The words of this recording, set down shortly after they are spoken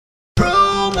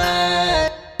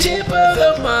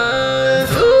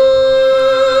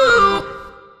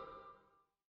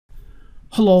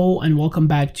Hello and welcome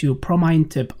back to ProMine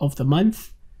Tip of the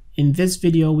Month. In this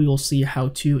video, we will see how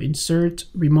to insert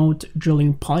remote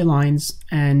drilling polylines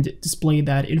and display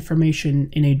that information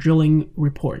in a drilling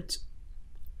report.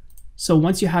 So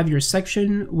once you have your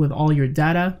section with all your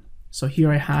data, so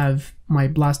here I have my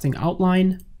blasting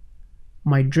outline,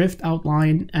 my drift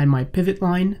outline, and my pivot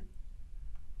line.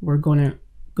 We're going to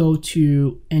go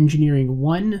to Engineering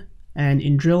 1 and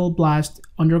in Drill Blast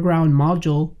Underground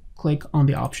module, click on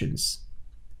the options.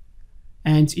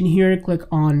 And in here, click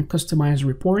on Customize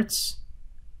Reports,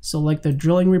 select the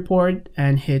drilling report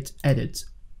and hit Edit.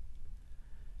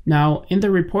 Now in the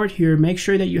report here, make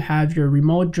sure that you have your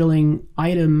remote drilling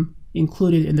item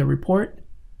included in the report.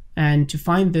 And to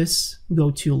find this,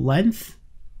 go to Length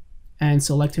and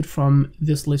select it from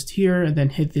this list here and then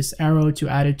hit this arrow to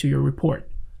add it to your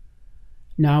report.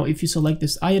 Now if you select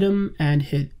this item and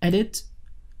hit Edit,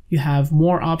 you have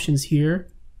more options here.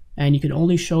 And you can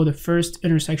only show the first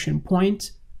intersection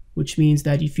point, which means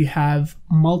that if you have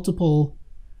multiple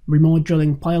remote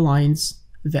drilling polylines,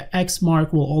 the X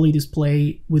mark will only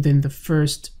display within the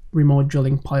first remote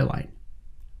drilling polyline.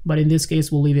 But in this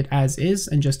case, we'll leave it as is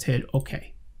and just hit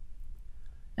OK.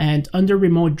 And under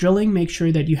remote drilling, make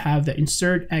sure that you have the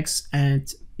Insert X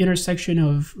at intersection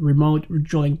of remote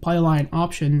drilling polyline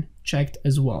option checked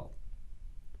as well.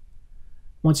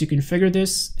 Once you configure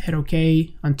this, hit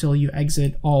OK until you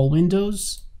exit all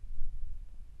windows.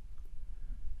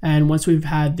 And once we've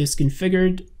had this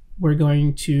configured, we're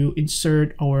going to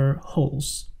insert our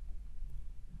holes.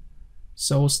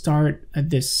 So start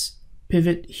at this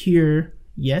pivot here,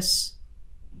 yes.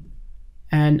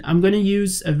 And I'm going to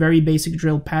use a very basic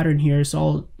drill pattern here, so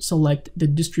I'll select the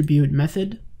distribute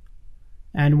method.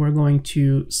 And we're going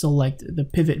to select the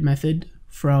pivot method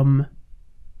from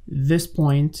this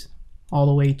point all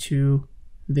the way to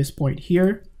this point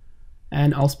here,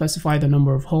 and I'll specify the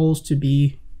number of holes to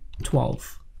be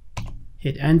 12.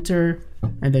 Hit enter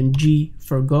and then G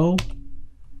for go,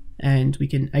 and we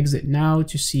can exit now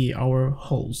to see our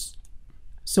holes.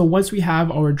 So once we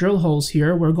have our drill holes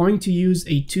here, we're going to use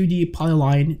a 2D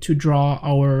polyline to draw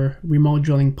our remote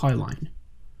drilling polyline.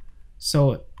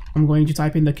 So I'm going to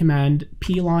type in the command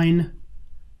pline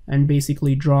and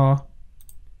basically draw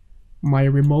my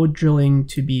remote drilling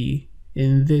to be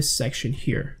in this section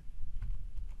here.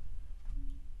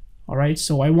 All right,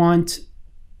 so I want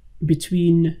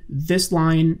between this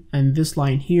line and this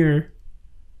line here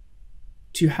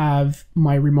to have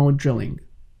my remote drilling.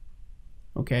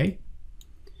 Okay,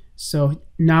 so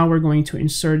now we're going to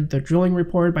insert the drilling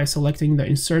report by selecting the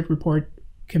Insert Report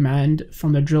command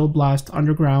from the Drill Blast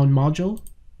Underground module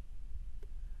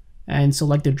and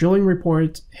select the drilling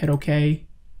report, hit OK.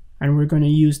 And we're going to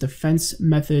use the fence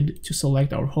method to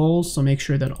select our holes. So make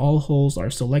sure that all holes are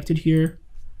selected here.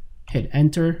 Hit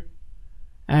enter.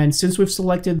 And since we've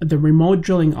selected the remote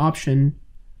drilling option,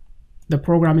 the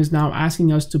program is now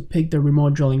asking us to pick the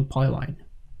remote drilling polyline.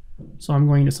 So I'm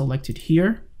going to select it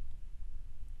here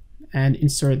and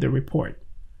insert the report.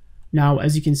 Now,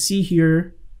 as you can see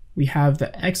here, we have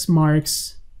the X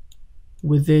marks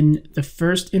within the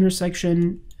first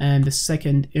intersection and the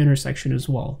second intersection as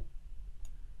well.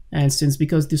 And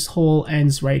because this hole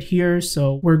ends right here,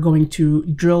 so we're going to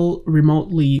drill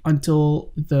remotely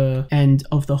until the end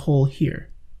of the hole here.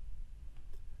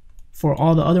 For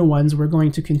all the other ones, we're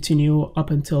going to continue up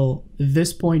until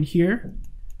this point here.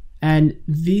 And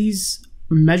these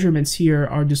measurements here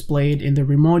are displayed in the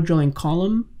remote drilling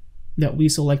column that we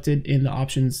selected in the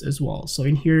options as well. So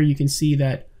in here, you can see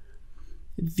that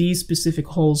these specific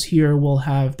holes here will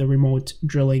have the remote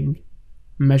drilling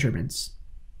measurements.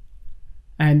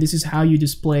 And this is how you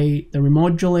display the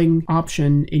remote drilling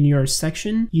option in your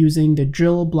section using the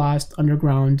Drill Blast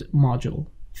Underground module.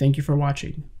 Thank you for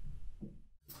watching.